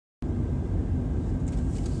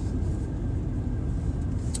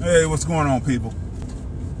Hey, what's going on, people?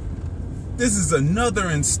 This is another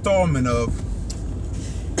installment of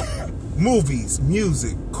movies,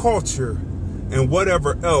 music, culture, and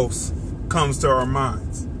whatever else comes to our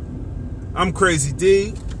minds. I'm Crazy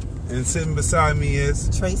Dee, and sitting beside me is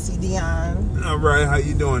Tracey Deeyon. All right, how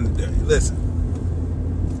you doing today? Listen,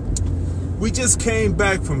 we just came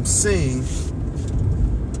back from seeing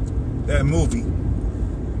that movie,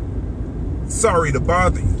 Sorry to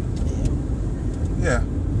Bother You. Yeah.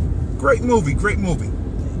 Great movie, great movie.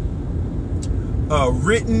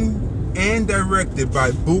 Written and directed by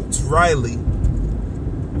Boots Riley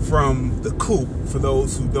from The Coop. For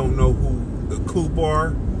those who don't know who The Coop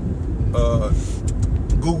are,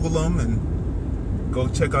 Google them and go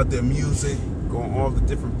check out their music. Go on all the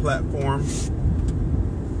different platforms.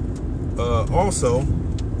 Also,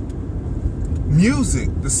 music,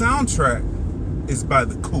 the soundtrack is by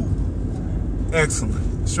The Coop.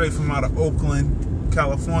 Excellent. Straight from out of Oakland,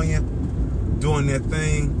 California, doing their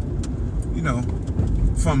thing, you know,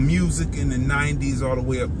 from music in the 90s all the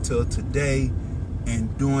way up till today,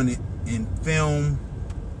 and doing it in film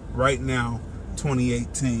right now,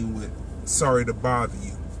 2018, with Sorry to Bother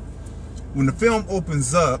You. When the film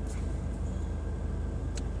opens up,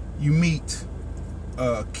 you meet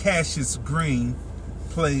Cassius Green,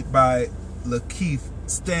 played by Lakeith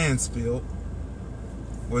Stanfield.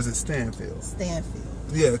 Was it Stanfield? Stanfield.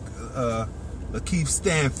 Yeah, Lakeith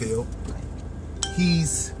Stanfield.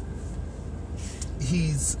 He's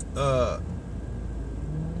the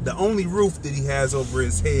only roof that he has over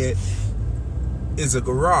his head is a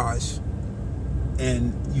garage,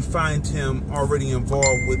 and you find him already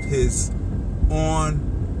involved with his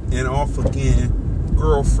on and off again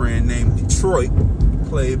girlfriend named Detroit,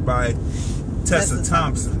 played by Tessa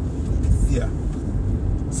Thompson. Yeah.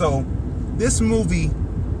 So this movie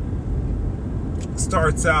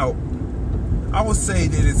starts out, I would say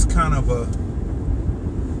that it's kind of a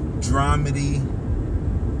dramedy,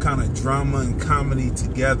 kind of drama and comedy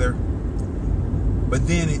together, but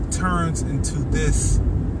then it turns into this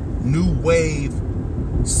new wave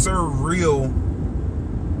surreal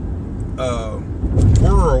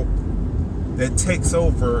world that takes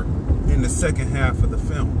over in the second half of the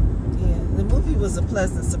film. Yeah, the movie was a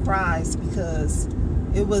pleasant surprise because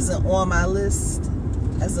it wasn't on my list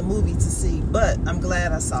as a movie to see, but I'm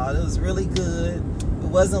glad I saw it. It was really good. It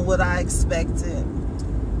wasn't what I expected.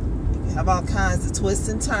 You have all kinds of twists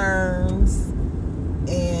and turns,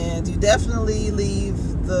 and you definitely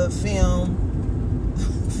leave the film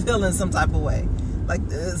feeling some type of way. Like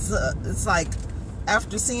it's like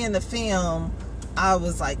after seeing the film, I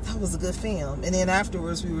was like, that was a good film. And then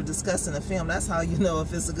afterwards we were discussing the film. That's how you know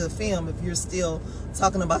if it's a good film, if you're still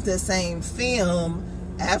talking about that same film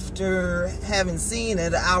after having seen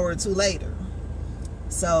it an hour or two later.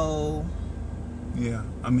 So yeah,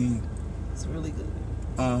 I mean, it's really good.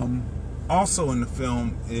 Also in the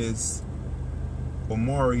film is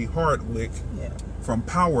Omari Hardwick, yeah, from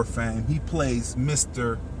Power fame. He plays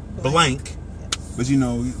Mr. Blank. Yes. But you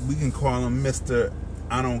know, we can call him Mr.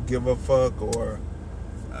 I don't give a fuck, or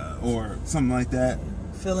something like that.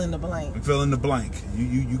 Fill in the blank. Fill in the blank.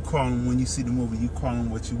 You call him, when you see the movie, you call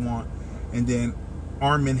him what you want. And then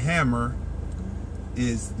Armand Hammer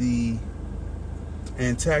is the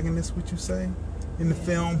antagonist, would you say, in the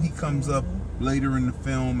film. He comes up later in the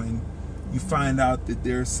film, and you find out that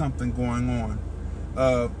there's something going on.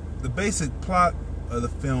 The basic plot of the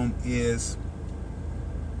film is,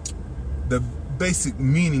 the basic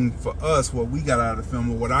meaning for us, what we got out of the film,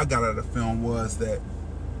 or what I got out of the film, was that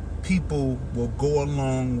people will go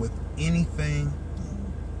along with anything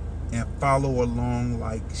and follow along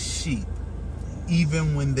like sheep,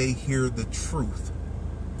 even when they hear the truth.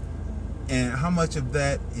 And how much of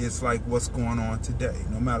that is like what's going on today?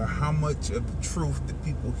 No matter how much of the truth that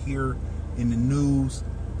people hear in the news,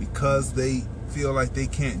 because they feel like they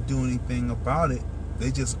can't do anything about it, they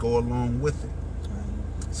just go along with it.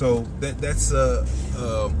 So that's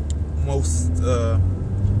most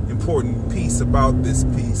important piece about this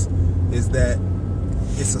piece, is that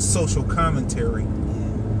it's a social commentary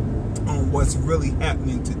on what's really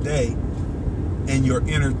happening today, and you're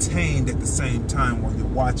entertained at the same time while you're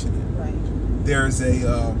watching it. Right. There's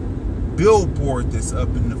a billboard that's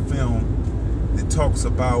up in the film that talks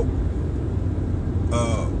about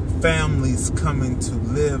families coming to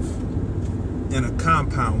live in a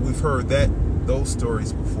compound. We've heard those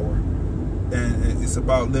stories before, and it's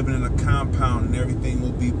about living in a compound and everything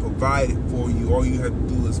will be provided for you. All you have to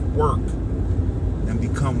do is work and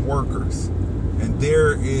become workers. And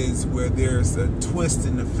there is where there's a twist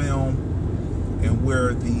in the film, and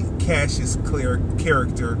where the Cassius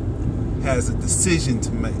character has a decision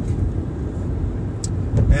to make.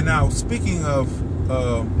 And now, speaking of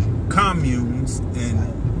communes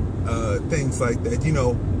and things like that, you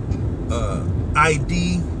know,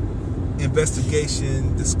 ID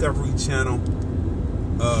Investigation Discovery Channel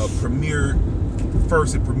premiered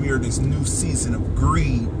this new season of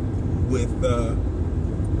Greed with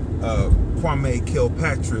Kwame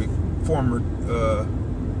Kilpatrick, former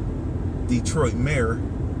Detroit mayor,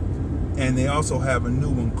 and they also have a new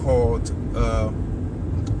one called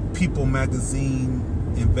People Magazine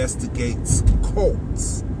Investigates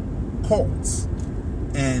Cults,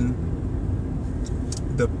 and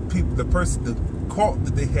the cult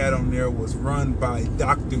that they had on there was run by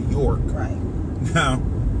Dr. York. Right. Now,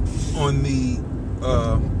 on the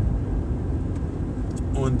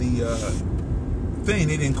thing,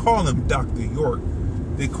 they didn't call him Dr. York.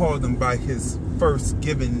 They called him by his first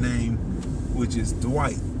given name, which is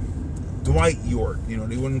Dwight York. You know,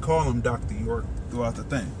 they wouldn't call him Dr. York throughout the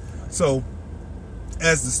thing. So,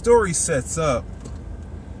 as the story sets up,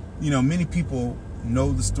 you know, many people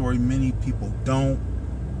know the story, many people don't.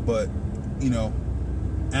 But, you know,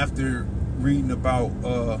 after reading about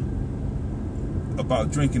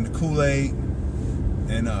drinking the Kool-Aid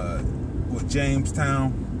and with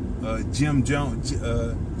Jamestown, Jim Jones,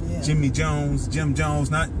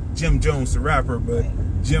 not Jim Jones the rapper, but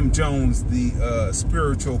Jim Jones, the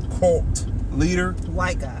spiritual cult leader, the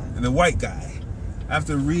white guy.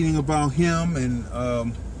 After reading about him, and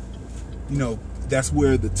you know, that's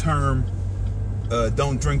where the term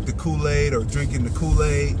 "don't drink the Kool-Aid" or "drinking the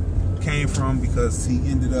Kool-Aid" came from, because he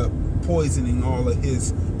ended up poisoning all of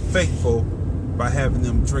his faithful by having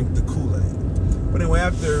them drink the Kool-Aid. But anyway,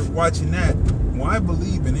 after watching that, well, I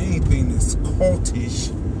believe in anything that's cultish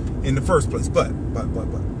in the first place. But.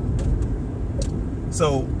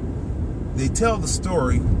 So, they tell the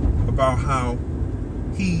story about how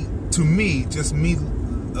he, to me, just me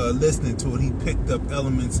listening to it, he picked up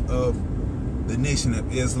elements of the Nation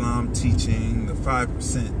of Islam teaching, the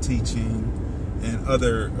 5% teaching, and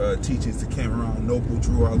other teachings that came around, Noble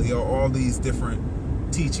Drew Ali, all these different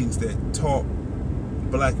teachings that taught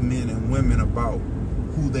black men and women about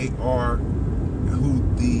who they are and who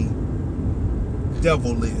the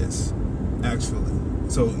devil is, actually.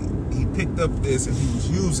 So he picked up this and he was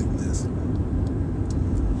using this.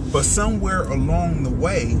 But somewhere along the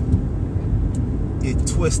way, it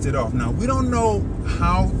twisted off. Now, we don't know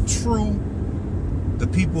how true the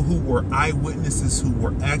people who were eyewitnesses, who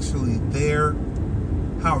were actually there,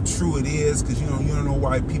 how true it is, because you don't know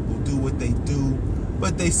why people do what they do.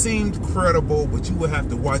 But they seemed credible, but you would have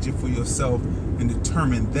to watch it for yourself and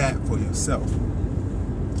determine that for yourself.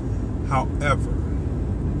 However,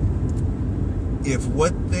 if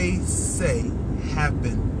what they say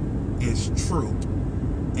happened is true,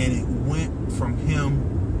 and it went from him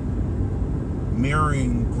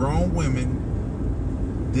marrying grown women,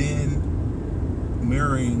 then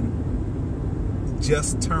marrying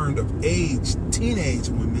just turned of age teenage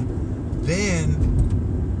women, then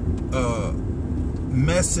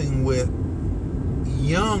messing with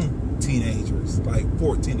young teenagers like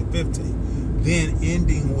 14 and 15, then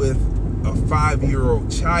ending with a 5-year-old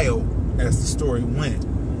child as the story went.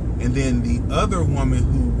 And then the other woman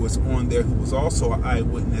who was on there, who was also an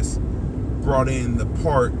eyewitness, brought in the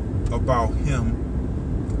part about him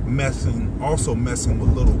messing with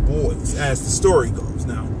little boys, as the story goes.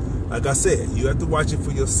 Now, like I said, you have to watch it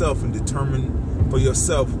for yourself and determine for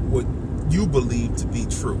yourself what you believe to be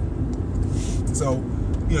true. So,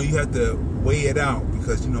 you have to weigh it out,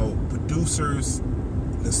 because, producers,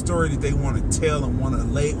 the story that they want to tell and want to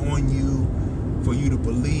lay on you for you to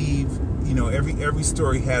believe, every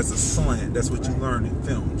story has a slant. That's what you learn in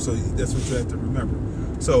film. So that's what you have to remember.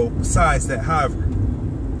 So besides that, however,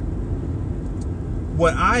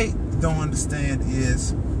 what I don't understand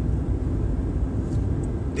is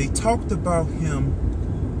they talked about him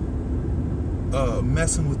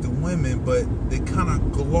messing with the women, but they kind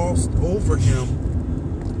of glossed over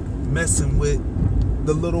him messing with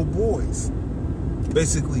the little boys,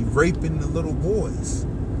 basically raping the little boys.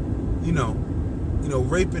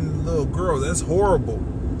 Raping little girls, that's horrible,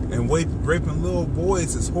 and raping little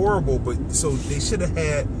boys is horrible. But so they should have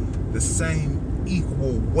had the same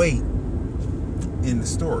equal weight in the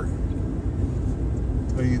story.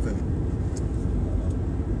 What do you think?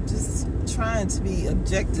 Just trying to be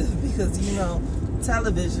objective, because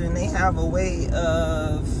television, they have a way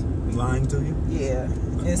of lying to you. Yeah,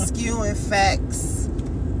 and skewing facts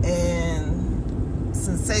and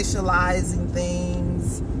sensationalizing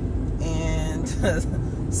things, and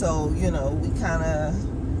so we kind of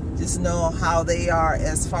just know how they are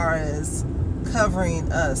as far as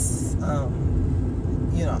covering us.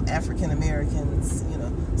 African Americans,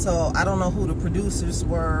 So I don't know who the producers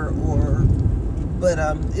were, but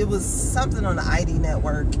it was something on the ID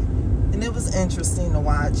network, and it was interesting to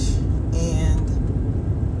watch. And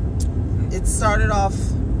it started off,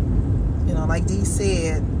 like Dee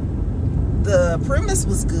said, the premise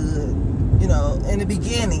was good, in the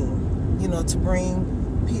beginning, to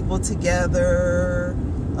bring people together,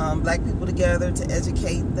 black people together, to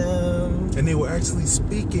educate them. And they were actually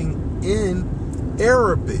speaking in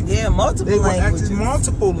Arabic. Yeah, multiple languages.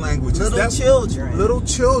 Multiple languages. Little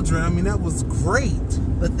children. I mean, that was great.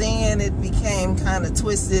 But then it became kind of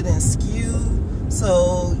twisted and skewed.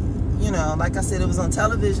 So, like I said, it was on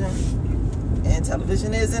television. And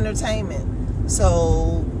television is entertainment.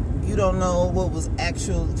 So, you don't know what was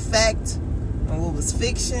actual fact and what was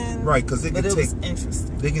fiction. Right, because it was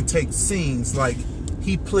interesting. They can take scenes like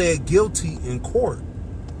he pled guilty in court.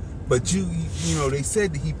 But they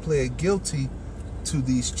said that he pled guilty to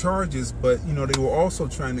these charges, but they were also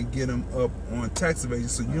trying to get him up on tax evasion,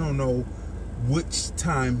 so you don't know which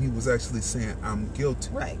time he was actually saying I'm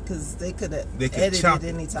guilty. Right, because they could have edited it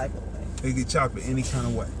any type of way. They could chop it any kind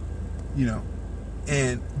of way,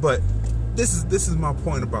 but this is my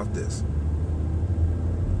point about this.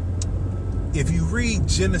 If you read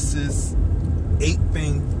Genesis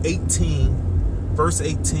 18, verse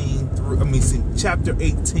 18 chapter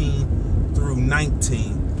 18 through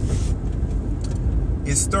 19.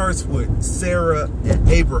 It starts with Sarah and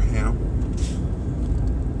Abraham,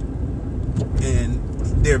 and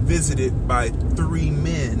they're visited by three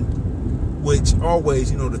men, which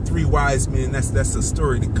always, the three wise men, that's a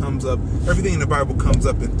story that comes up. Everything in the Bible comes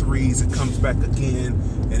up in threes. It comes back again,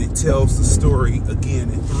 and it tells the story again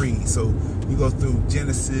in threes. So you go through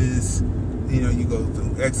Genesis, you go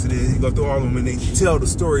through Exodus, you go through all of them, and they tell the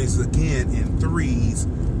stories again in threes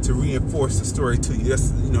to reinforce the story to you.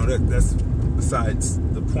 That's besides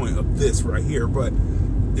the point of this right here. But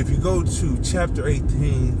if you go to chapter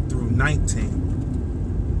 18 through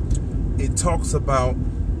 19, it talks about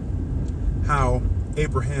how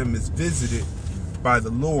Abraham is visited by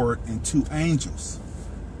the Lord and two angels.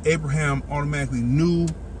 Abraham automatically knew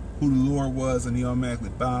who the Lord was, and he automatically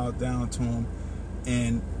bowed down to him,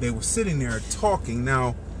 and they were sitting there talking.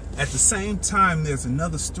 Now, at the same time, there's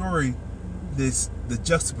another story, the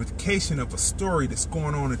justification of a story that's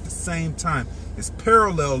going on at the same time. It's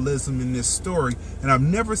parallelism in this story, and I've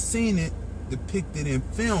never seen it depicted in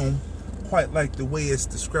film quite like the way it's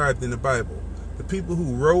described in the Bible. The people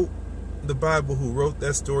who wrote the Bible, who wrote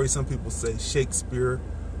that story, some people say Shakespeare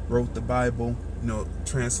wrote the Bible,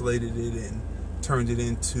 translated it and turned it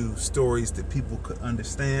into stories that people could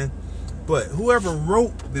understand. But whoever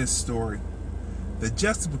wrote this story, the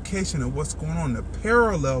justification of what's going on, the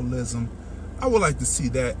parallelism, I would like to see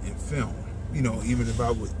that in film, even if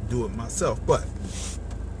I would do it myself. But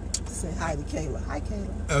say hi to Kayla. Hi,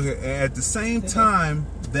 Kayla. Okay, at the same time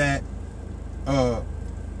that the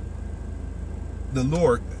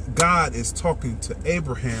Lord, God, is talking to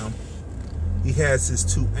Abraham, he has his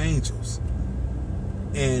two angels.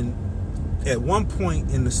 And at one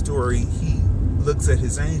point in the story, he looks at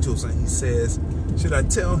his angels and he says, should I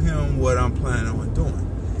tell him what I'm planning on doing?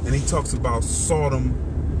 And he talks about Sodom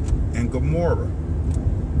and Gomorrah.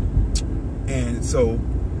 And so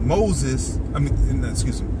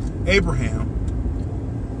Abraham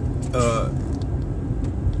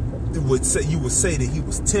you would say that he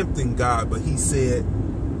was tempting God, but he said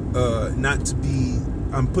not to be,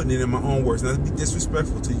 I'm putting it in my own words, not to be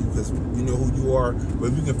disrespectful to you because you know who you are, but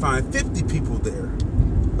if you can find 50 people there.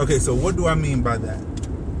 Okay, so what do I mean by that?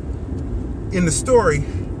 In the story,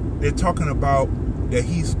 they're talking about that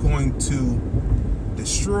he's going to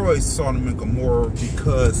destroy Sodom and Gomorrah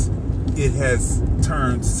because it has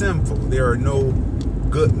turned sinful. There are no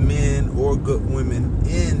good men or good women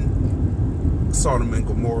in Sodom and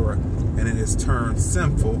Gomorrah, and it has turned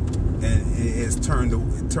sinful, and it has turned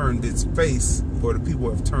its face, or the people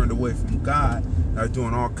have turned away from God and are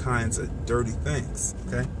doing all kinds of dirty things.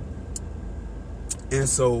 Okay, and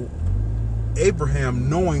so Abraham,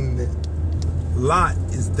 knowing that Lot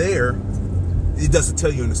is there, it doesn't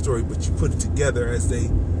tell you in the story, but you put it together as they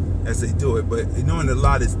do it. But knowing that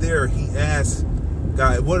Lot is there, he asks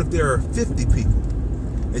God, what if there are 50 people?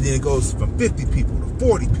 And then it goes from 50 people to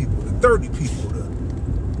 40 people to 30 people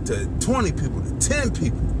to 20 people to 10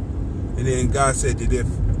 people. And then God said that if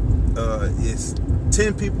it's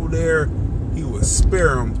 10 people there, he would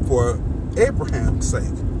spare them for Abraham's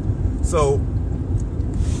sake. So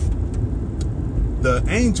the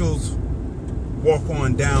angels walk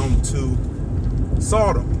on down to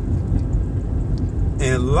Sodom,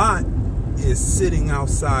 and Lot is sitting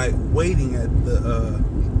outside waiting at the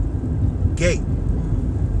gate.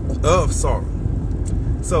 of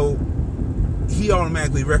Sodom. So he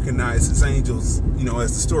automatically recognizes angels, you know,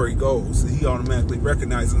 as the story goes. He automatically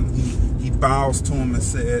recognizes them. He bows to him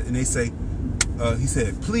and they say, he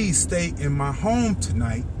said, please stay in my home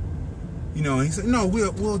tonight. You know, and he said, no,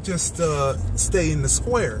 we'll just stay in the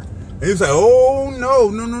square. And he was like, oh, no,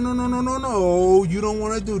 you don't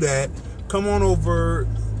want to do that. Come on over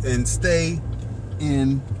and stay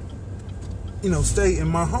in, you know, stay in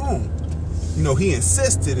my home. You know, he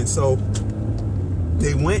insisted. And so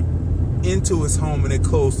they went into his home and they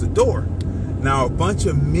closed the door. Now, a bunch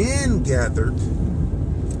of men gathered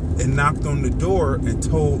and knocked on the door and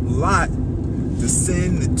told Lot to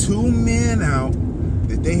send the two men out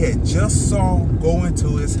that they had just saw go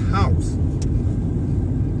into his house.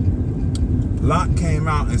 Lot came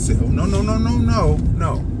out and said, oh, no.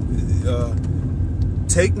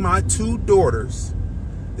 Take my two daughters.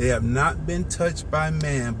 They have not been touched by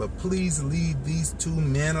man, but please leave these two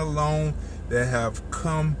men alone that have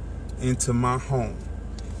come into my home.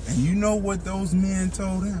 And you know what those men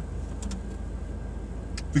told him?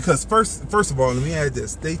 Because first of all, let me add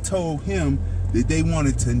this. They told him that they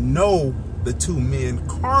wanted to know the two men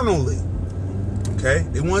carnally. Okay?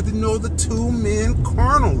 They wanted to know the two men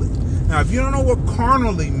carnally. Now, if you don't know what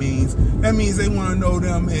carnally means, that means they want to know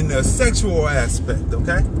them in the sexual aspect,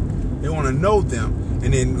 okay? They want to know them.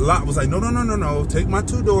 And then Lot was like, no. Take my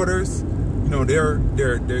two daughters. You know,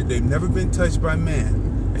 they've never been touched by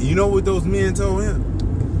man. And you know what those men told him?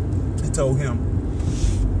 They told him,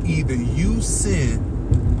 either you send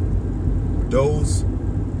those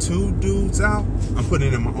two dudes out. I'm putting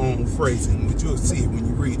it in my own phrasing, but you'll see it when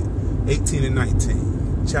you read it. 18 and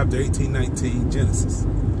 19. Chapter 18, 19, Genesis.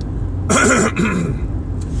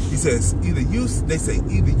 He says, either you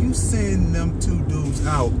send them two dudes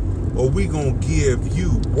out, or we gonna give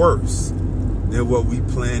you worse than what we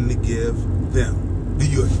plan to give them. Do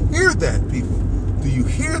you hear that, people? Do you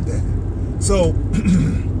hear that? So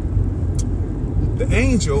the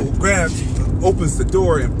angel opens the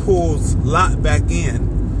door and pulls Lot back in.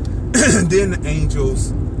 Then the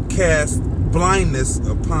angels cast blindness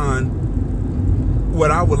upon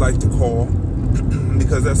what I would like to call,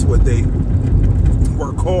 because that's what they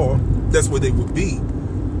were called, that's what they would be,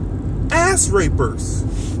 ass rapers.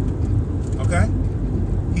 Okay?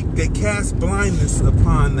 They cast blindness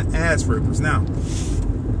upon the ass rapers. Now,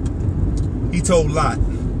 he told Lot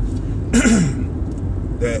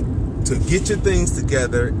that to get your things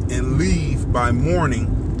together and leave by morning,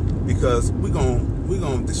 because we're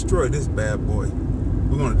gonna destroy this bad boy.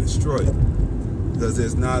 We're gonna destroy it, because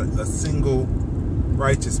there's not a single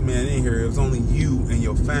righteous man in here. It was only you and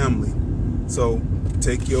your family. So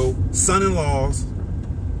take your son-in-laws,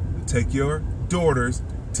 take your daughters,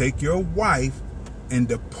 take your wife, and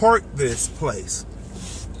depart this place.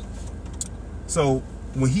 So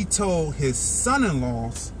when he told his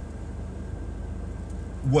son-in-laws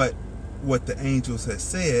what the angels had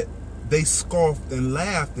said, they scoffed and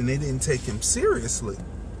laughed, and they didn't take him seriously.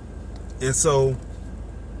 And so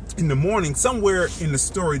in the morning, somewhere in the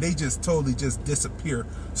story, they just totally just disappear.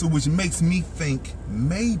 So which makes me think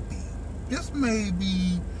maybe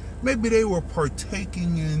they were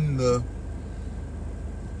partaking in the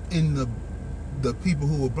people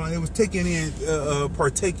who were blind. They was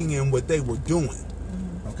partaking in what they were doing.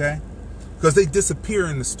 Okay? Because they disappear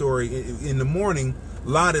in the story. In the morning,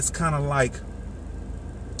 Lot is kind of like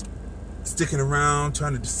sticking around,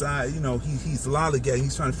 trying to decide, you know, he's lollygagging.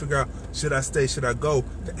 He's trying to figure out, should I stay, should I go?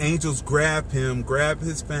 The angels grab him, grab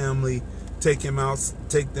his family, take them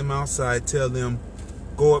outside, tell them,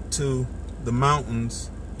 go up to the mountains.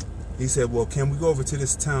 He said, well, can we go over to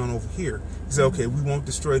this town over here? He said, okay, we won't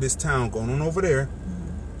destroy this town. Go on over there.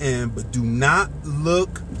 But do not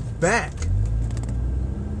look back.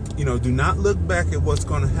 You know, do not look back at what's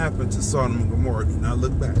going to happen to Sodom and Gomorrah. Do not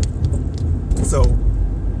look back. So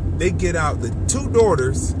they get out, the two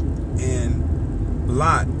daughters and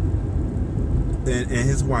Lot and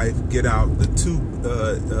his wife get out. The two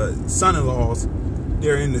son-in-laws,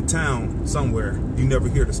 they're in the town somewhere. You never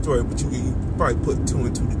hear the story, but you can probably put two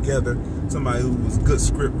and two together. Somebody who was a good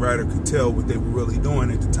script writer could tell what they were really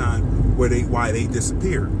doing at the time, why they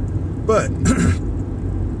disappeared. But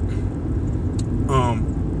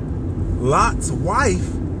Lot's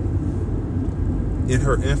wife, in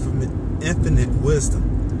her infinite wisdom,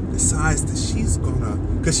 decides that she's gonna,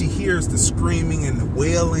 because she hears the screaming and the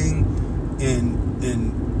wailing and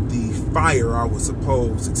the fire, I would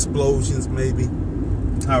suppose, explosions maybe,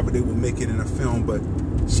 however they would make it in a film. But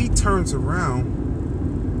she turns around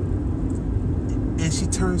and she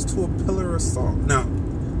turns to a pillar of salt. Now,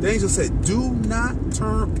 the angel said, do not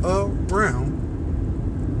turn around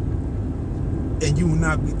and you will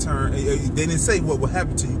not be turned. They didn't say what would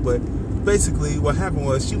happen to you, but basically what happened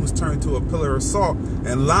was she was turned to a pillar of salt,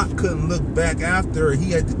 and Lot couldn't look back after her.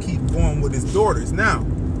 He had to keep going with his daughters. Now,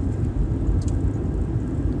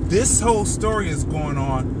 this whole story is going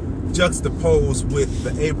on juxtaposed with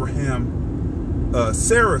the Abraham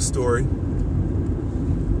Sarah story,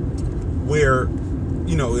 where,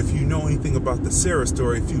 you know, if you know anything about the Sarah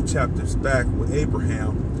story, a few chapters back with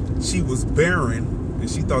Abraham, she was barren and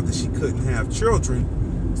she thought that she couldn't have children,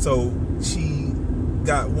 so she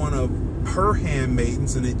got one of her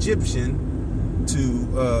handmaidens, an Egyptian,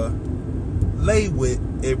 to lay with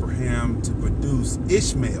Abraham to produce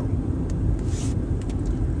Ishmael.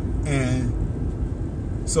 And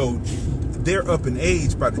so they're up in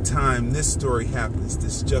age by the time this story happens,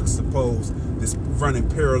 this juxtaposed, this running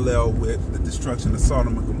parallel with the destruction of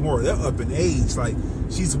Sodom and Gomorrah. They're up in age, like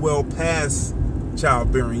she's well past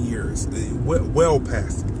childbearing years, well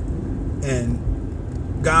past it.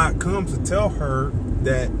 And God comes to tell her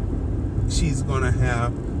that she's going to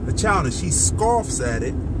have a child, and she scoffs at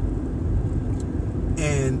it,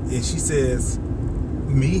 and she says,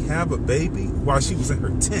 me have a baby, while she was in her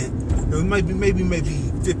tent. It was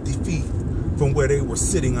maybe 50 feet from where they were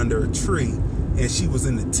sitting under a tree, and she was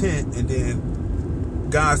in the tent. And then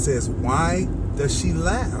God says, why does she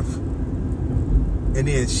laugh? And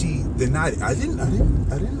then she denied it. I didn't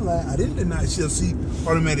laugh. I didn't deny it. She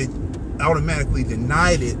automatically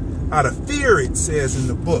denied it out of fear, it says in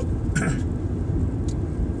the book.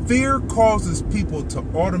 Fear causes people to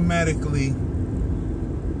automatically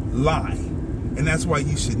lie. And that's why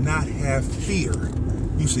you should not have fear.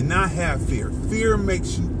 You should not have fear. Fear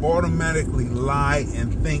makes you automatically lie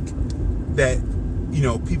and think that, you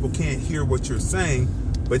know, people can't hear what you're saying.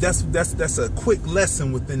 But that's a quick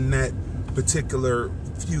lesson within that particular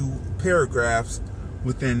few paragraphs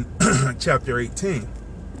within chapter 18.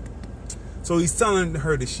 So he's telling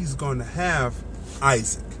her that she's going to have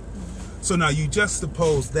Isaac. So now you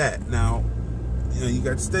juxtapose that. Now, you know, you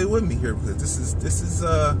got to stay with me here, because this is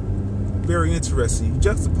very interesting. You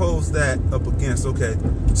juxtapose that up against, okay,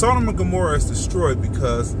 Sodom and Gomorrah is destroyed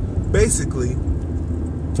because basically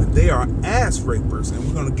they are ass rapers. And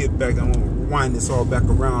we're going to get back, I'm going to wind this all back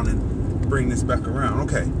around and bring this back around.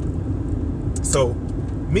 Okay. So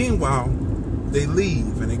meanwhile, they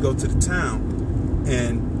leave and they go to the town,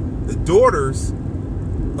 and the daughters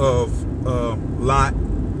of Lot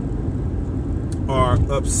are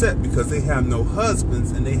upset because they have no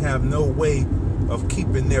husbands and they have no way of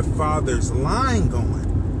keeping their father's line going.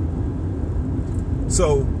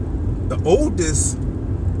 So the oldest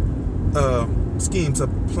schemes up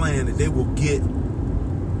a plan that they will get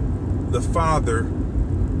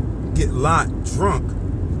Lot drunk,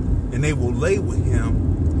 and they will lay with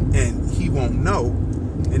him and he won't know.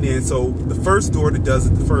 And then so the first daughter does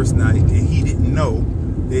it the first night, and he didn't know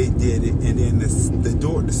they did it. And then the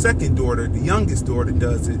second daughter, the youngest daughter,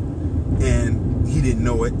 does it, and he didn't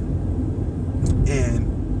know it.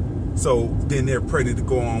 And so then they're pregnant to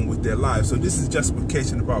go on with their lives. So this is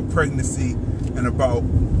justification about pregnancy and about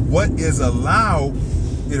what is allowed,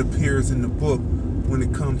 it appears in the book, when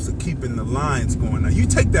it comes to keeping the lines going. Now, you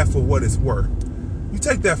take that for what it's worth. You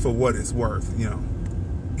take that for what it's worth, you know.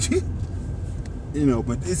 You know,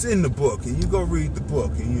 but it's in the book, and you go read the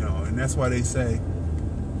book, and you know, and that's why they say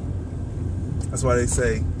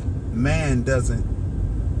man doesn't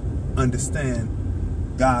understand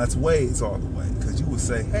God's ways all the way, because you would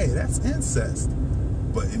say, hey, that's incest,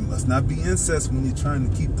 but it must not be incest when you're trying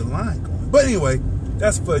to keep the line going. But anyway,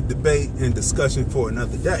 that's for debate and discussion for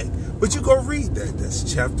another day. But you go read that. That's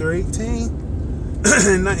chapter 18,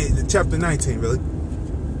 chapter 19, really.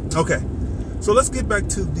 Okay, so let's get back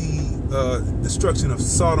to the destruction of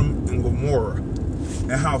Sodom and Gomorrah,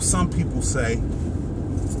 and how some people say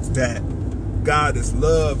that God is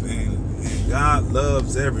love and God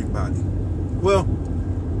loves everybody. Well,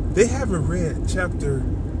 they haven't read chapter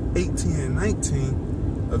 18 and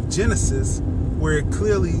 19 of Genesis, where it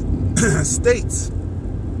clearly states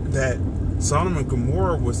that Sodom and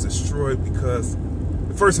Gomorrah was destroyed because,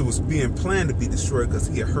 at first it was being planned to be destroyed because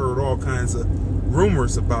he had heard all kinds of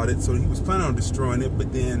rumors about it, so he was planning on destroying it.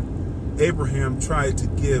 But then Abraham tried to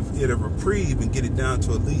give it a reprieve and get it down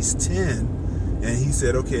to at least 10, and he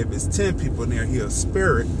said, okay, if it's 10 people in there, he'll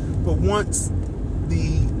spare it. But once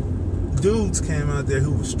the dudes came out there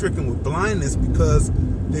who were stricken with blindness because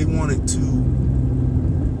they wanted to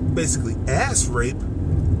basically ass rape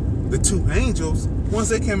the two angels, once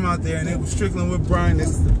they came out there and they were stricken with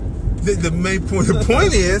blindness, the main point, the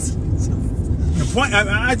point is,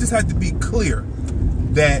 I just have to be clear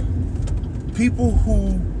that people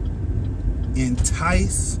who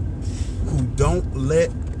entice, who don't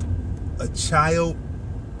let a child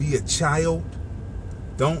be a child.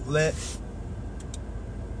 Don't let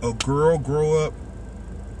a girl grow up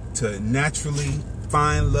to naturally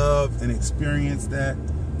find love and experience that.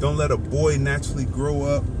 Don't let a boy naturally grow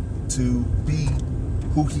up to be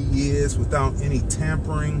who he is without any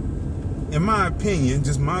tampering. In my opinion,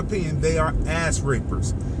 just my opinion, they are ass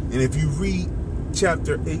rapers. And if you read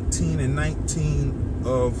chapter 18 and 19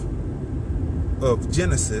 of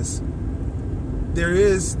Genesis, there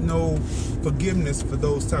is no forgiveness for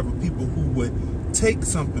those type of people who would take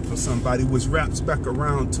something for somebody, which wraps back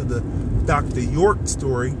around to the Dr. York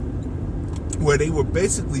story, where they were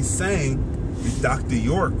basically saying that Dr.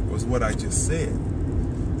 York was what I just said.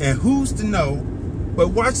 And who's to know? But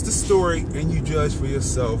watch the story and you judge for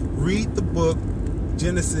yourself. Read the book,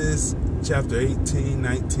 Genesis chapter 18,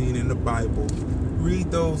 19 in the Bible.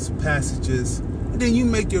 Read those passages, and then you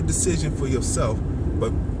make your decision for yourself.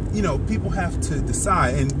 But, you know, people have to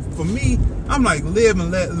decide. And for me, I'm like, live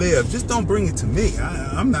and let live. Just don't bring it to me.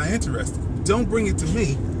 I'm not interested. Don't bring it to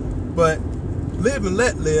me. But live and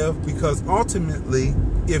let live, because ultimately,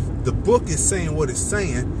 if the book is saying what it's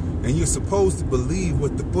saying, and you're supposed to believe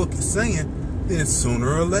what the book is saying, then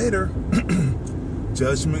sooner or later,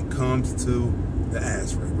 judgment comes to the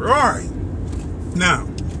ass raper. All right. Now,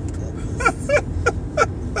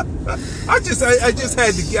 I just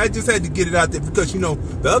had to get it out there, because, you know,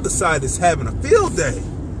 the other side is having a field day.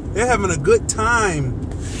 They're having a good time,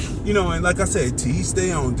 you know. And like I said, to each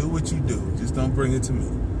their own. Do what you do. Just don't bring it to me.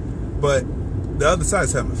 But the other side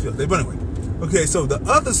is having a field day. But anyway, okay. So the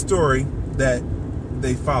other story that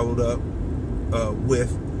they followed up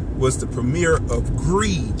with was the premiere of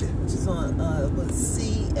Greed, which is on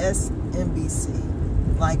CSNBC.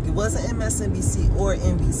 Like, it wasn't MSNBC or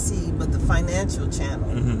NBC, but the financial channel,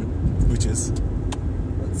 which is it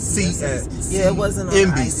wasn't on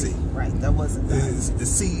NBC. ID. Right, that wasn't that. It's the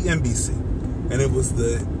CNBC, and it was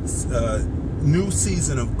the new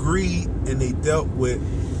season of Greed, and they dealt with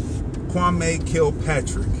Kwame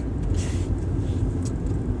Kilpatrick,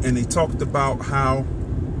 and they talked about how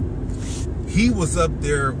he was up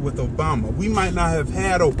there with Obama. We might not have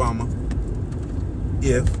had Obama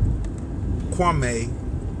if Kwame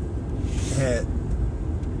had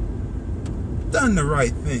done the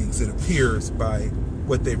right things, it appears, by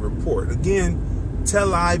what they report. Again,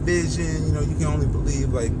 television, you know, you can only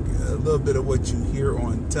believe like a little bit of what you hear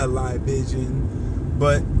on television.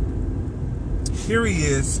 But here he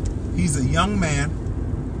is. He's a young man,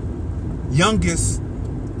 youngest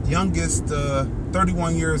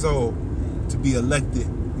 31 years old to be elected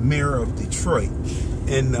mayor of Detroit.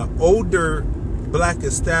 And the older black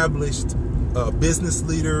established business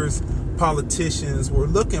leaders, politicians were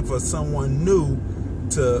looking for someone new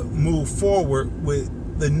to move forward with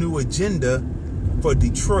the new agenda for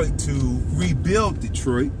Detroit, to rebuild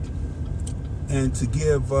Detroit and to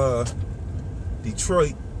give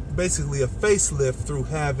Detroit basically a facelift through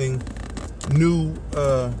having new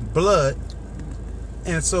blood.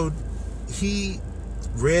 And so he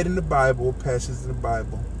read in the Bible, passages in the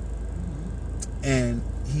Bible, and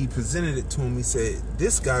he presented it to him. He said,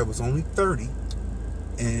 this guy was only 30,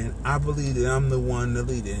 and I believe that I'm the one to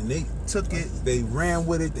lead it. And they took it, they ran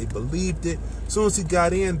with it, they believed it. As soon as he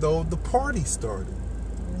got in, though, the party started.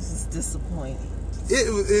 This is disappointing.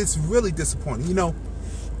 It's really disappointing. You know,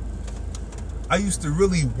 I used to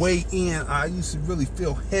really weigh in. I used to really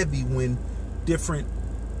feel heavy when different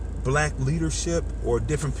black leadership or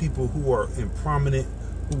different people who are in prominent,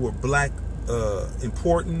 who were black,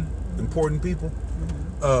 important people,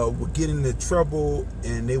 would get into trouble,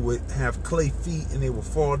 and they would have clay feet and they would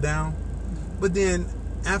fall down. But then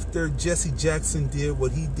after Jesse Jackson did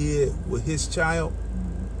what he did with his child,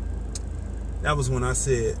 that was when I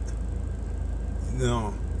said,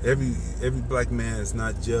 no, every black man is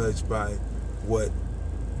not judged by what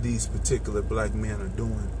these particular black men are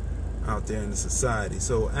doing out there in the society.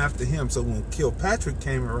 So after him, so when Kilpatrick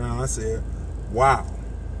came around, I said, wow.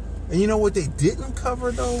 And you know what they didn't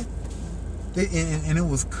cover, though? And it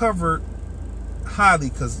was covered highly,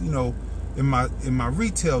 because, you know, in my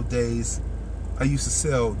retail days, I used to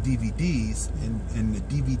sell DVDs, and the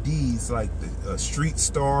DVDs, like the Street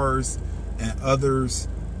Stars and others,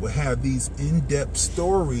 would have these in-depth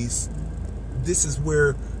stories. This is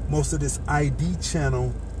where most of this ID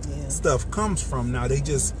channel stuff comes from. Now they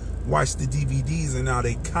just watch the DVDs and now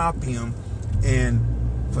they copy them, and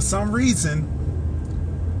for some reason,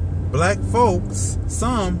 black folks,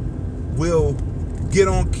 some will get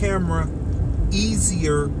on camera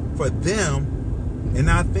easier for them and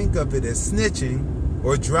not think of it as snitching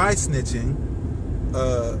or dry snitching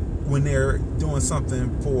when they're doing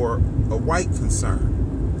something for a white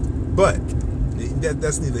concern. But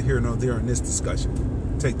That's neither here nor there in this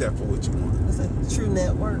discussion. Take that for what you want. Is it True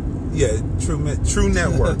Network? Yeah, True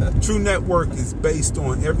Network. True Network is based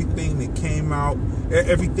on everything that came out,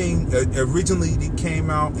 everything originally that came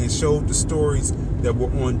out and showed the stories that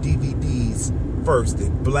were on DVDs first.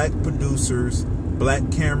 That black producers,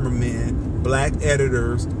 black cameramen, black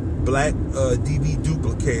editors, black DV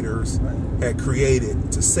duplicators had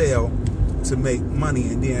created to sell to make money.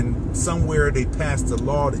 And then somewhere they passed a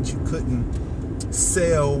law that you couldn't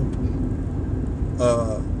sell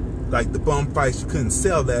like the bum fights, you couldn't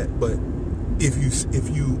sell that, but if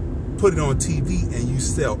you put it on TV and you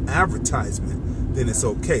sell advertisement, then it's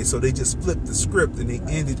okay. So they just flipped the script and they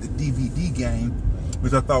ended the DVD game,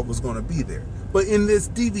 which I thought was going to be there. But in this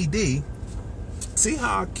DVD, see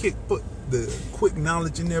how I put the quick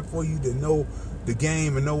knowledge in there for you to know the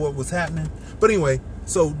game and know what was happening. But anyway,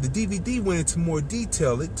 so the DVD went into more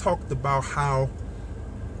detail. It talked about how,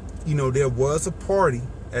 you know, there was a party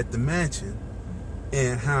at the mansion,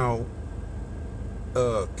 and how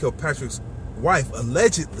Kilpatrick's wife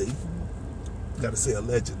allegedly, gotta say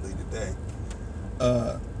allegedly today,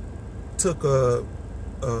 took a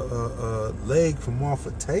leg from off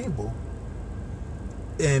a table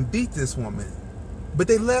and beat this woman. But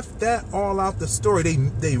they left that all out the story.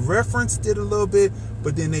 They referenced it a little bit,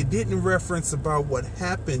 but then they didn't reference about what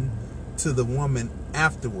happened to the woman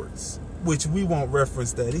afterwards, which we won't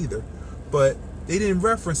reference that either. But they didn't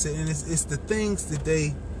reference it, and it's the things that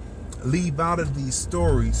they leave out of these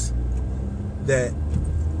stories that,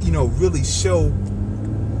 you know, really show,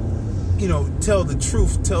 you know, tell the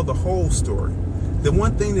truth, tell the whole story. The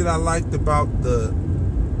one thing that I liked about the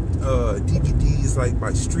DVDs, like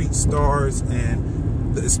by Street Stars,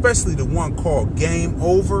 and especially the one called Game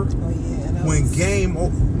Over. Oh yeah. When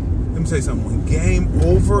let me tell you something. When Game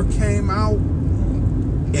Over came out,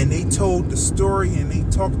 and they told the story, and they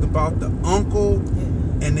talked about the uncle,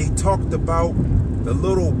 and they talked about the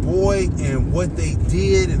little boy and what they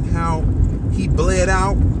did and how he bled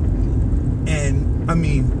out. And I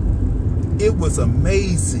mean, it was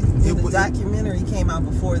amazing. And the documentary came out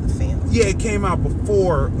before the film. Yeah, it came out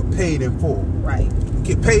before Paid in Full. Right.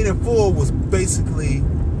 Paid in Full was basically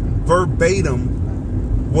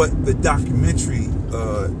verbatim what the documentary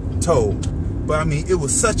told. But I mean, it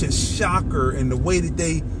was such a shocker, and the way that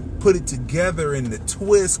they put it together and the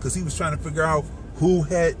twist, because he was trying to figure out who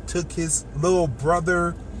had took his little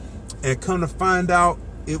brother, and come to find out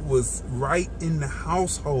it was right in the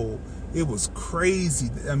household. It was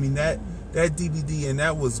crazy. I mean, that DVD, and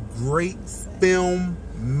that was great film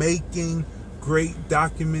making, great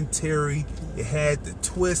documentary. It had the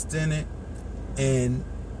twist in it, and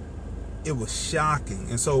it was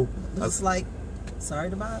shocking. And so looks like Sorry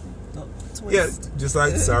to Bob. Twist. Yeah, just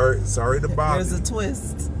like sorry to Bob. There's a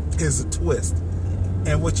twist. There's a twist.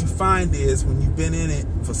 And what you find is, when you've been in it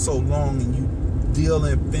for so long and you deal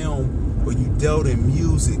in film or you dealt in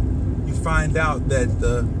music, you find out that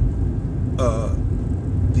the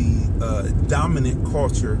dominant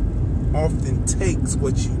culture often takes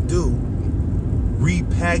what you do,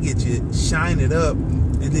 repackage it, shine it up,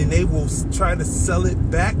 and then they will try to sell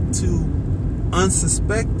it back to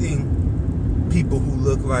unsuspecting people who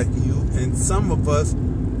look like you. And some of us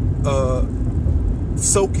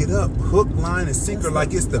soak it up, hook, line, and sinker,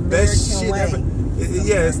 like it's the best shit ever.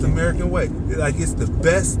 Yeah, it's the American way. Like it's the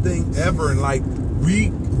best thing ever, and like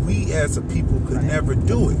we as a people could never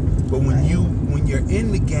do it. But when you're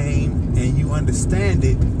in the game and you understand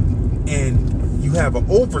it, and you have an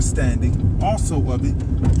overstanding also of it,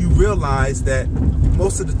 you realize that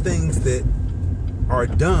most of the things that are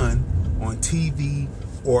done on TV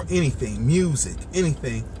or anything, music,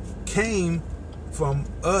 anything, came from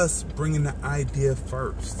us bringing the idea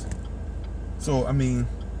first. So I mean,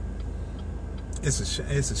 it's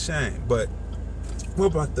a shame. But what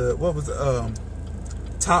about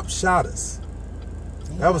Top Shottaz?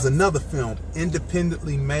 That was another film,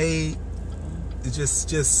 independently made. It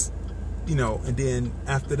just you know. And then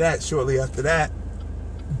after that, shortly after that,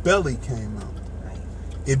 Belly came out. Right.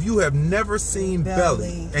 If you have never seen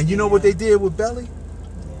Belly, and you know what they did with Belly,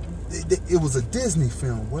 it was a Disney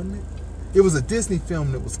film, wasn't it? It was a Disney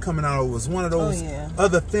film that was coming out. It was one of those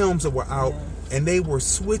other films that were out, and they were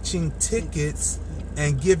switching tickets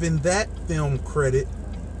and giving that film credit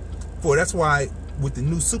for. That's why with the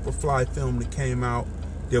new Superfly film that came out,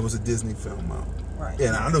 there was a Disney film out. Right.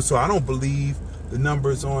 And I know, so I don't believe the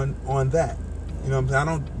numbers on that. You know what I'm saying? I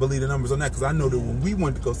don't believe the numbers on that, because I know that when we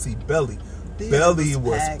went to go see Belly, Belly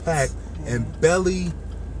was packed. And Belly,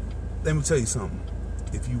 let me tell you something.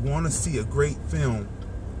 If you want to see a great film,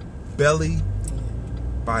 Belly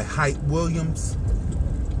by Hype Williams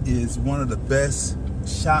is one of the best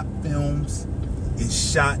shot films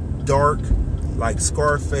is shot dark, like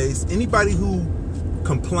Scarface. Anybody who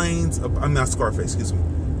complains, I'm not Scarface, excuse me,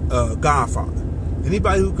 Godfather.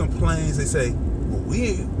 Anybody who complains, they say, well,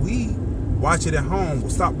 we watch it at home. Well,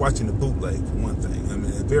 stop watching the bootleg for one thing. I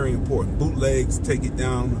mean, it's very important. Bootlegs take it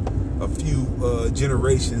down a few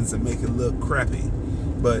generations and make it look crappy.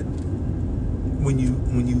 But when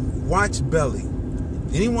you watch Belly,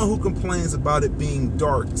 anyone who complains about it being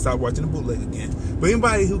dark, stop watching the bootleg again. But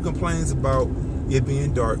anybody who complains about it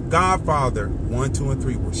being dark, Godfather 1, 2, and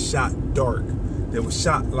 3 were shot dark. They were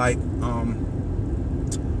shot like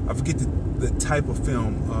I forget the type of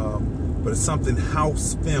film, but it's something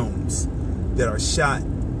house films that are shot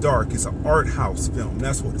dark. It's an art house film.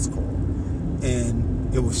 That's what it's called.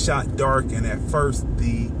 And it was shot dark. And at first,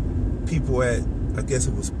 the people at, I guess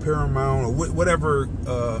it was Paramount or whatever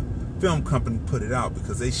film company put it out,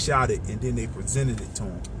 because they shot it and then they presented it to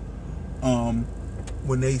them.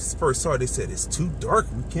 When they first saw it, they said, it's too dark,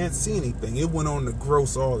 we can't see anything. It went on to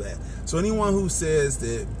gross all that. So anyone who says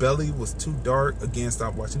that Belly was too dark, again,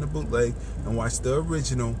 stop watching the bootleg and watch the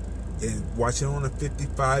original and watch it on a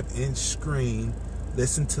 55-inch screen.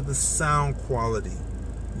 Listen to the sound quality,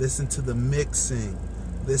 listen to the mixing,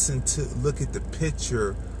 look at the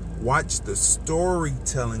picture, watch the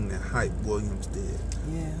storytelling that Hype Williams did.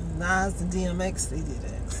 Yeah, Nas and DMX, they did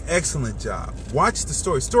that. Excellent job. Watch the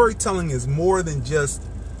story. Storytelling is more than just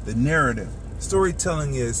the narrative.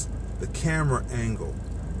 Storytelling is the camera angle,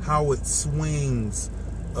 how it swings,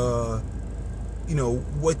 you know,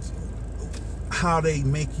 how they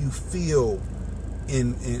make you feel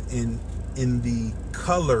in the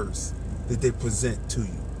colors that they present to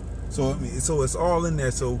you. So I mean, so it's all in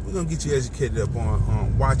there. So we're gonna get you educated up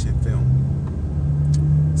on watching film.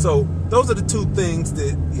 So those are the two things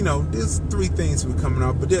that, you know, there's 3 things that are coming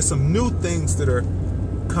out, but there's some new things that are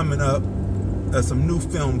coming up. Some new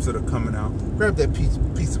films that are coming out. Grab that piece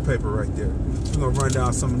of paper right there. We're going to run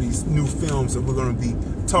down some of these new films that we're going to be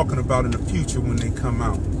talking about in the future when they come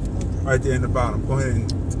out. Right there in the bottom. Go ahead and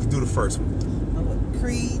do the first one.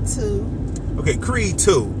 Creed 2. Okay, Creed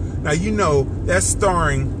 2. Now, you know, that's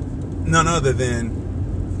starring none other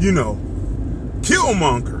than, you know,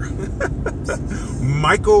 Killmonger.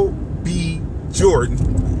 Michael B. Jordan.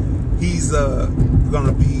 He's going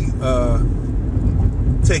to be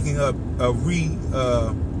taking up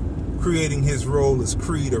creating his role as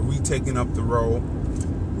Creed, or retaking up the role,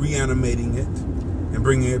 reanimating it, and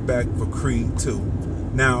bringing it back for Creed 2.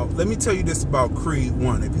 Now, let me tell you this about Creed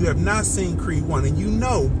 1. If you have not seen Creed 1, and you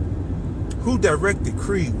know who directed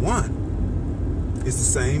Creed 1, it's the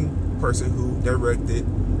same person who directed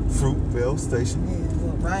Fruitvale Station. Yeah,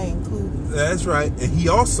 well, Ryan Coogler. That's right. And he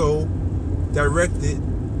also directed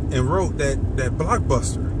and wrote that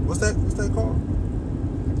blockbuster. What's that called?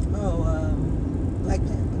 Oh, Black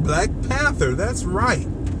Panther. Black Panther, that's right.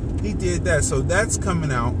 He did that. So that's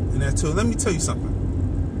coming out. And that too. Let me tell you something.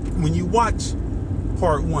 When you watch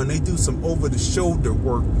part 1, they do some over-the-shoulder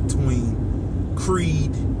work between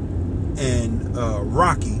Creed and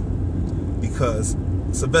Rocky, because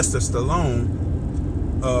Sylvester Stallone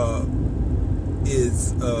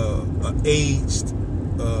is an aged,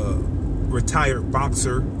 retired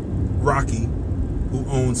boxer, Rocky, who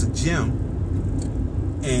owns a gym,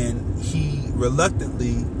 and he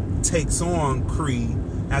reluctantly takes on Creed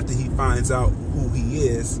after he finds out who he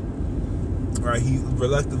is. Right, he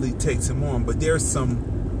reluctantly takes him on, but there's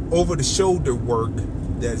some over-the-shoulder work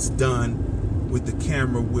that's done with the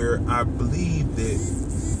camera where I believe that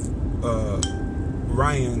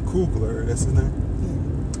Ryan Coogler, that's his name,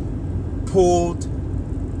 pulled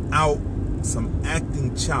out some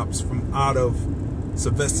acting chops from out of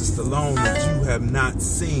Sylvester Stallone that you have not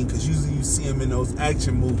seen, because usually you see him in those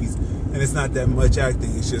action movies and it's not that much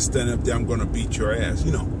acting, it's just standing up there, I'm gonna beat your ass,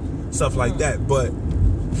 you know, stuff like that. But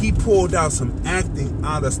he pulled out some acting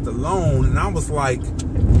out of Stallone, and I was like,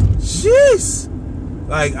 jeez,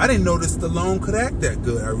 like, I didn't know that Stallone could act that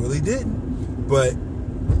good. I really didn't. But,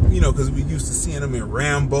 you know, because we used to seeing him in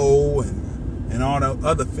Rambo and all the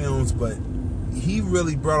other films, but he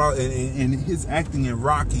really brought out, and his acting in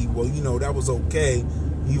Rocky, well, you know, that was okay.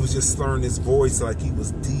 He was just slurring his voice like he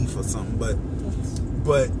was deaf or something.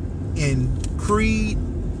 But in Creed,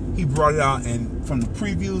 he brought it out, and from the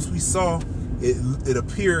previews we saw, it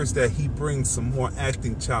appears that he brings some more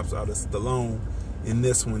acting chops out of Stallone in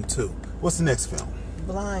this one too. What's the next film?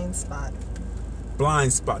 Blindspotting.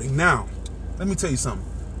 Blindspotting. Now, let me tell you something.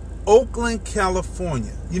 Oakland,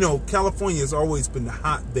 California. You know, California has always been the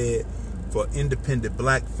hotbed for independent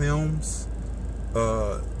black films.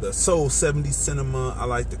 The Soul 70s cinema, I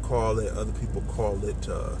like to call it. Other people call it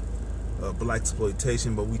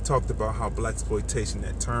blaxploitation, but we talked about how blaxploitation,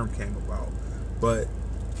 that term, came about But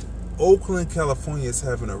Oakland, California is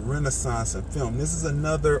having a renaissance in film. This is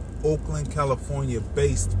another Oakland,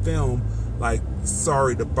 California-based film like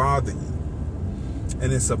Sorry to Bother You.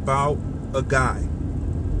 And it's about a guy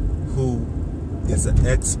who is an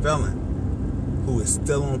ex-felon who is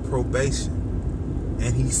still on probation.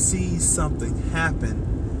 And he sees something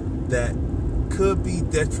happen that could be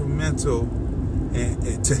detrimental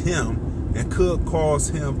to him and could cause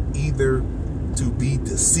him either to be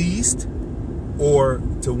deceased or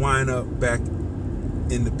to wind up back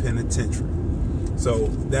in the penitentiary. So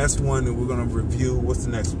that's one that we're going to review. What's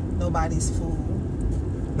the next one? Nobody's Fool.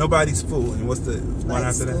 Nobody's Fool. And what's the one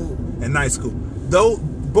after that? And Night School. Though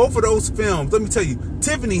both of those films, let me tell you,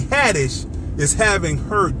 Tiffany Haddish is having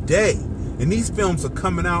her day. And these films are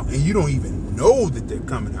coming out and you don't even know that they're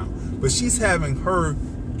coming out. But she's having her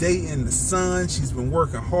day in the sun. She's been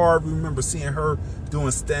working hard. We remember seeing her doing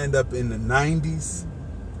stand-up in the 90s,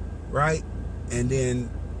 right? And then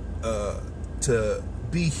to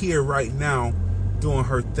be here right now doing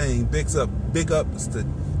her thing. Big ups to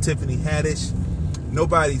Tiffany Haddish.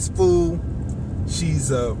 Nobody's Fool. She's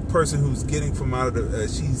a person who's getting from out of the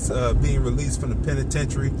she's being released from the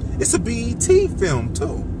penitentiary. It's a BET film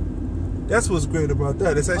too. That's what's great about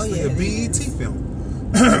that. It's actually a BET film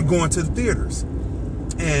going to the theaters.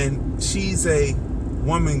 And she's a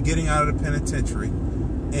woman getting out of the penitentiary.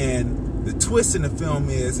 And the twist in the film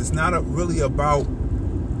is it's not really about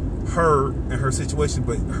her and her situation,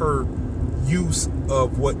 but her use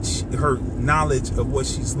of her knowledge of what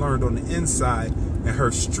she's learned on the inside and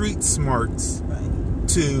her street smarts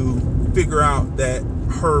to figure out that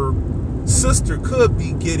her sister could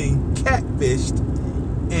be getting catfished,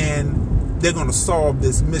 and they're going to solve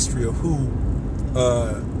this mystery of who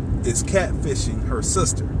is catfishing her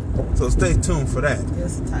sister. So stay tuned for that.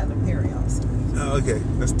 That's Tyler Perry also. Okay,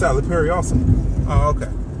 that's Tyler Perry also. Oh,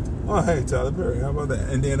 okay. Oh, hey, Tyler Perry, how about that?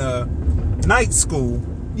 And then Night School,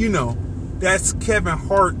 you know, that's Kevin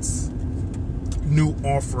Hart's new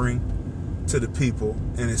offering to the people,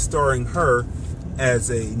 and it's starring her as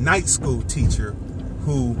a night school teacher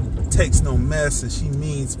who takes no mess, and she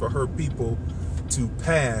means for her people to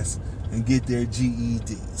pass and get their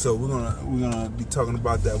GED. So we're gonna be talking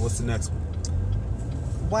about that. What's the next one?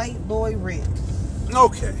 White Boy Rick.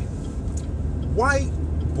 Okay. White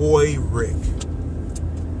Boy Rick.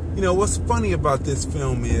 You know, what's funny about this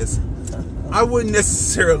film is I wouldn't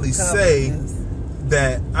necessarily say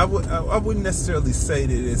that I wouldn't necessarily say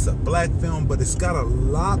that it's a black film, but it's got a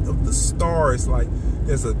lot of the stars. Like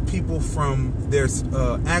there's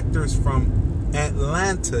actors from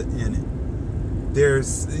Atlanta in it.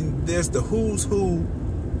 There's the who's who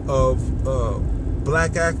of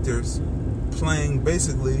black actors playing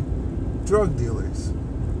basically drug dealers,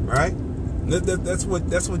 right? That's what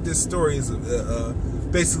this story is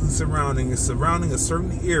basically surrounding. It's surrounding a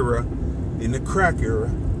certain era in the crack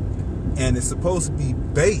era, and it's supposed to be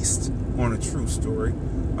based on a true story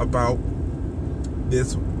about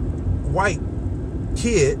this white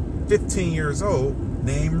kid, 15 years old,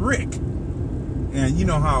 named Rick. And you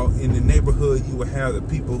know how in the neighborhood you would have the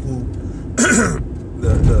people who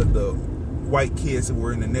the white kids that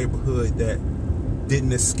were in the neighborhood that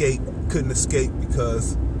couldn't escape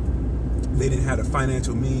because they didn't have the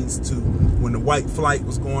financial means to, when the white flight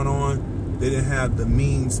was going on, they didn't have the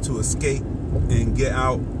means to escape and get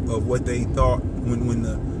out of what they thought when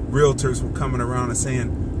the realtors were coming around and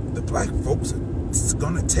saying, the black folks are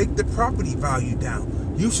going to take the property value down.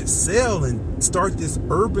 You should sell and start this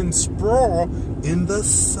urban sprawl in the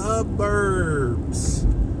suburbs.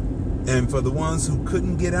 And for the ones who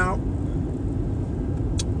couldn't get out,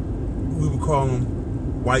 we would call them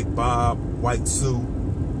White Bob, White Sue,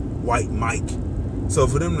 White Mike. So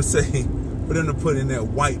for them to put in that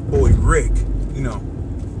White Boy Rick, you know,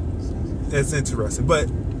 that's interesting. But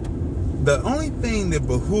the only thing that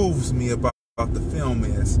behooves me about the film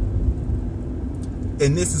is,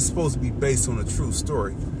 and this is supposed to be based on a true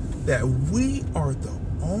story, that we are the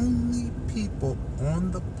only people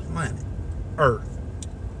on the planet Earth,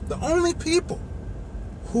 the only people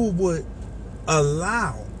who would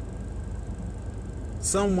allow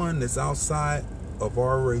someone that's outside of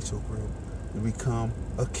our racial group to become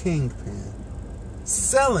a kingpin,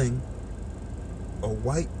 selling a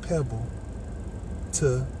white pebble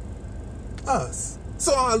to us.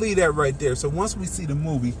 So I'll leave that right there. So once we see the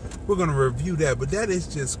movie, we're going to review that. But that is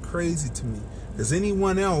just crazy to me. Because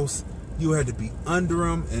anyone else, you had to be under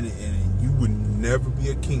them, and you would never be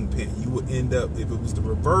a kingpin. You would end up, if it was the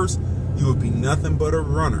reverse, you would be nothing but a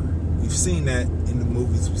runner. We've seen that in the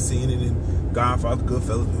movies. We've seen it in Godfather,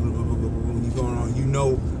 Goodfellas. When you're going on, you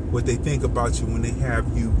know what they think about you when they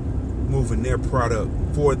have you moving their product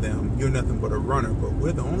for them. You're nothing but a runner, but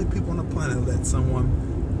we're the only people on the planet who let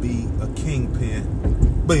someone be a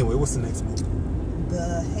kingpin. But anyway, what's the next movie?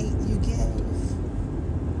 The Hate You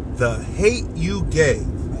Gave. The Hate You Gave.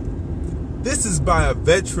 This is by a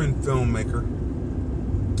veteran filmmaker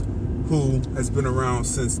who has been around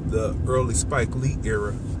since the early Spike Lee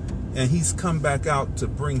era, and he's come back out to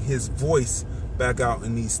bring his voice back out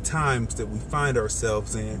in these times that we find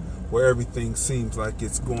ourselves in, where everything seems like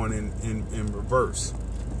it's going in reverse.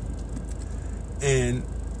 And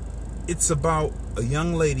it's about a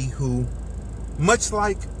young lady who, much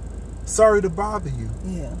like Sorry to Bother You,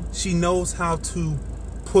 she knows how to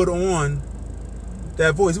put on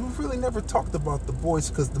that voice. We really never talked about the voice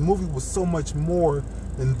because the movie was so much more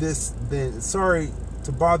than this. Than Sorry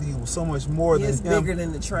to Bother You was so much more than it's him bigger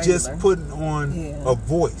than the trailer. Just putting on a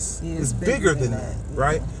voice. It's bigger than that,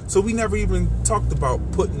 right? So we never even talked about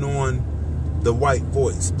putting on the white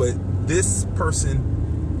voice, but this person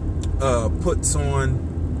puts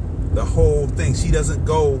on the whole thing. She doesn't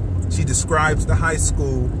go. She describes the high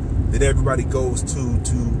school that everybody goes to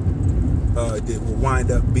that will wind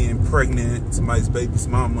up being pregnant, somebody's baby's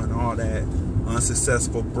mama and all that,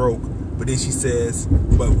 unsuccessful, broke. But then she says,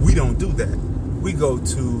 but we don't do that. We go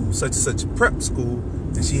to such and such prep school,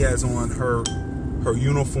 and she has on her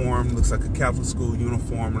uniform, looks like a Catholic school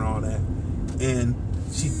uniform and all that. And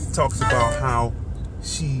she talks about how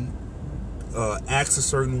she acts a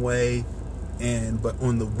certain way, but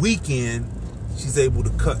on the weekend she's able to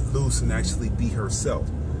cut loose and actually be herself.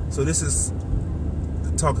 So this is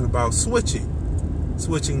talking about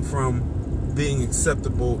switching from being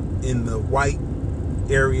acceptable in the white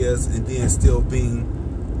areas and then still being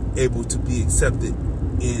able to be accepted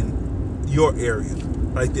in your area.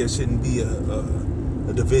 Like there shouldn't be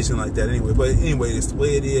a division like that anyway. But anyway, it's the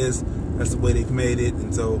way it is. That's the way they've made it,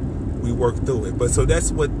 and so we work through it. But so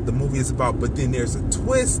that's what the movie is about. But then there's a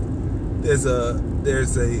twist. There's a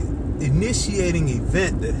initiating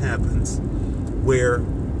event that happens where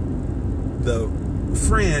the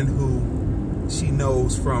friend who she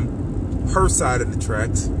knows from her side of the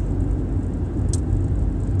tracks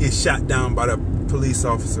is shot down by the police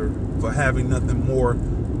officer for having nothing more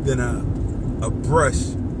than a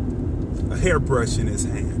hairbrush in his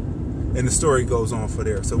hand. And the story goes on for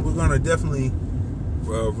there. So we're going to definitely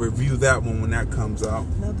review that one when that comes out.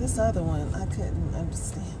 No, this other one, I couldn't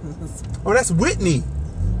understand. Oh, that's Whitney.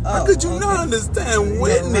 How could you not understand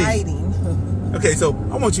Whitney? Okay, so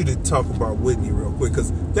I want you to talk about Whitney real quick,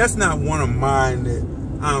 because that's not one of mine that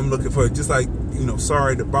I'm looking for. Just like,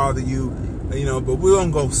 Sorry to Bother You, but we're going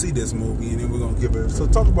to go see this movie, and then we're going to give it. So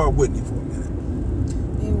talk about Whitney for a minute.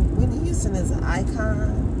 Whitney Houston is an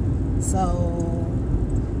icon. So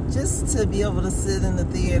just to be able to sit in the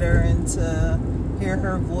theater and to hear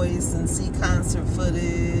her voice and see concert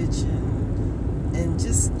footage and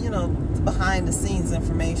just, behind the scenes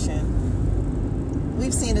information.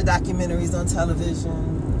 We've seen the documentaries on television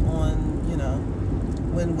on,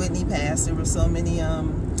 when Whitney passed, there were so many, a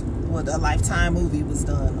Lifetime movie was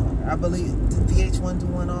done on her. I believe the VH1 did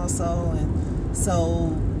one also. And so,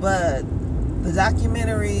 but the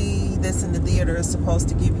documentary that's in the theater is supposed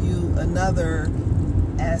to give you another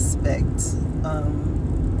aspect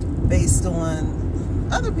based on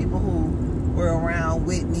other people who were around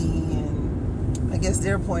Whitney and I guess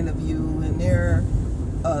their point of view and their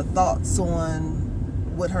thoughts on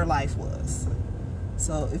what her life was.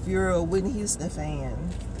 So if you're a Whitney Houston fan,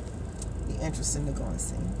 be interesting to go and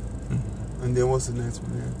see. And then what's the next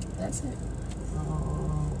one there? That's it.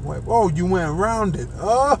 Oh, you went around it.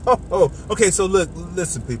 Oh, okay. So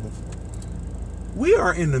listen, people. We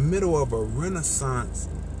are in the middle of a renaissance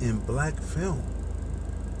in black film,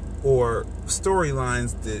 or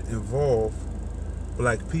storylines that involve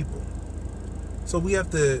black people. So we have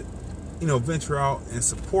to, venture out and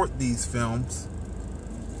support these films.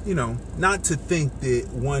 Not to think that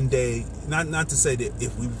one day, not to say that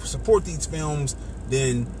if we support these films,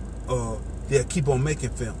 then they'll keep on making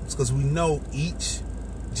films. Because we know each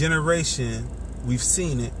generation, we've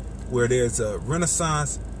seen it, where there's a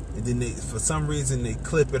renaissance, and then for some reason, they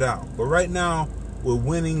clip it out. But right now, we're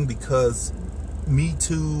winning because Me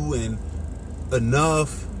Too and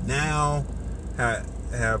Enough now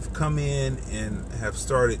have come in and have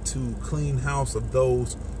started to clean house of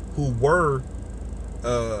those who were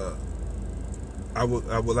I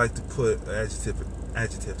would like to put an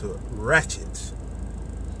adjective to it, ratchet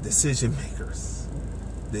decision makers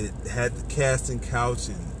that had the casting couch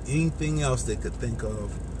and anything else they could think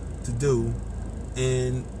of to do,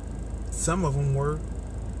 and some of them were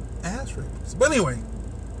ass rapists. But anyway,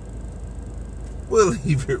 we'll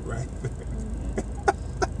leave it right there.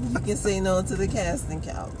 You can say no to the casting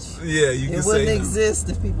couch. Yeah, you can say no. It wouldn't exist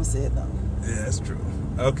if people said no. Yeah, that's true.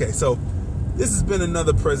 Okay, so this has been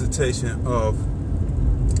another presentation of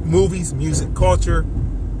movies, music, culture,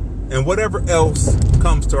 and whatever else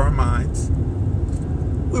comes to our minds.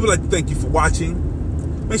 We would like to thank you for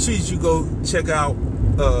watching. Make sure you go check out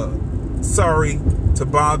Sorry to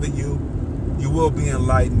Bother You. You will be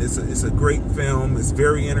enlightened. It's a great film. It's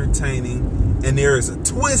very entertaining. And there is a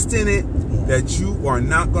twist in it that you are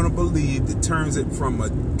not going to believe that turns it from a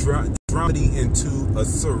dramedy into a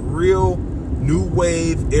surreal, new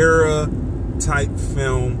wave era type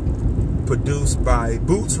film produced by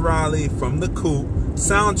Boots Riley from The Coop,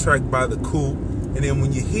 soundtracked by The Coop. And then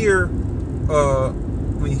when you hear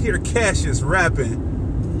Cassius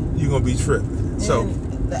rapping, you're gonna be tripping. So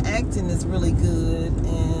and the acting is really good,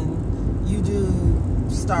 and you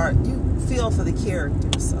feel for the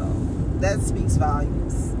character, so that speaks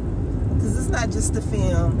volumes. Because it's not just a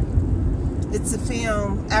film; it's a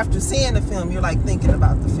film. After seeing the film, you're like thinking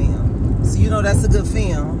about the film, so you know that's a good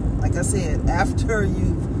film. Like I said, after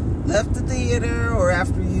you've left the theater or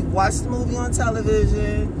after you watched the movie on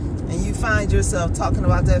television, and you find yourself talking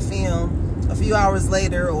about that film a few hours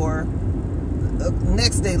later or the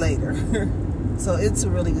next day later. So it's a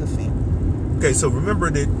really good film. Okay, so remember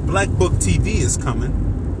that Black Book TV is coming.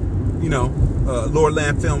 You know,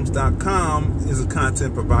 LordlandFilms.com is a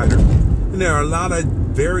content provider. And there are a lot of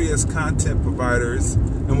various content providers.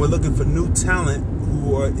 And we're looking for new talent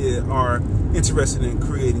who are interested in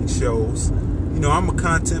creating shows. You know, I'm a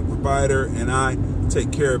content provider and I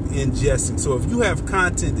take care of ingesting. So if you have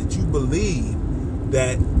content that you believe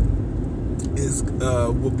that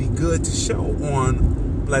will be good to show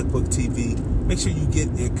on Black Book TV, make sure you get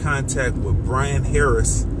in contact with Brian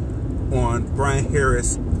Harris on Brian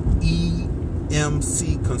Harris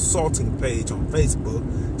EMC Consulting page on Facebook.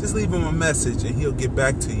 Just leave him a message and he'll get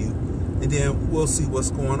back to you, and then we'll see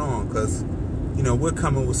what's going on, because you know, we're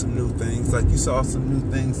coming with some new things. Like you saw some new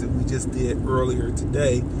things that we just did earlier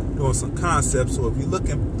today, doing some concepts. So if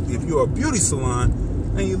you're a beauty salon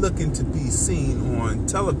and you're looking to be seen on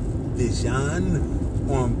television,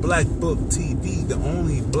 on Black Book TV, the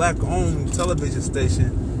only black-owned television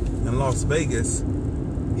station in Las Vegas,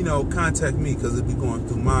 you know, contact me, because it'll be going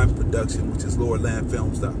through my production, which is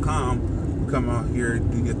LordlandFilms.com. Come out here,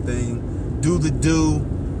 do your thing, do the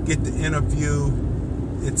get the interview.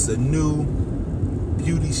 It's a new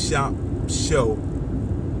beauty shop show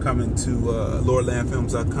coming to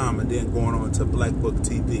LordlandFilms.com, and then going on to Black Book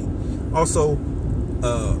TV. Also,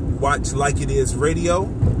 watch Like It Is Radio.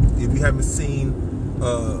 If you haven't seen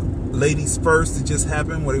Ladies First, it just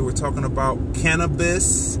happened, where they were talking about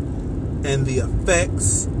cannabis and the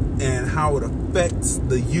effects and how it affects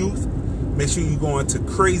the youth. Make sure you go into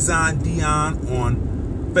Crazy Deeyon on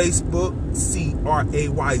Facebook,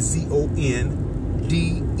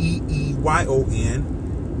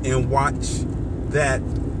 CrazyDeeyon, and watch that,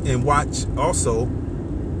 and watch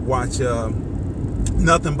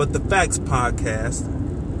Nothing But the Facts podcast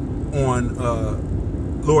on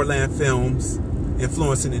Lordland Films,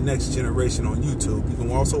 Influencing the Next Generation on YouTube. You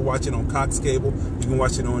can also watch it on Cox Cable. You can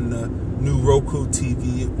watch it on the new Roku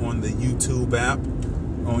TV on the YouTube app,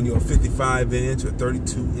 on your 55-inch or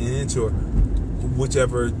 32-inch or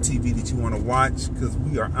whichever TV that you want to watch, because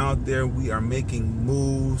we are out there. We are making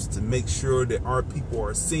moves to make sure that our people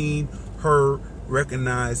are seen, heard,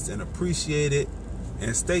 recognized, and appreciated.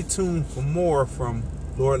 And stay tuned for more from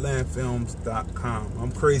LordlandFilms.com.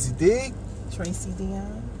 I'm Crazy Dee Tracey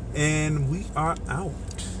Deeyon, and we are out.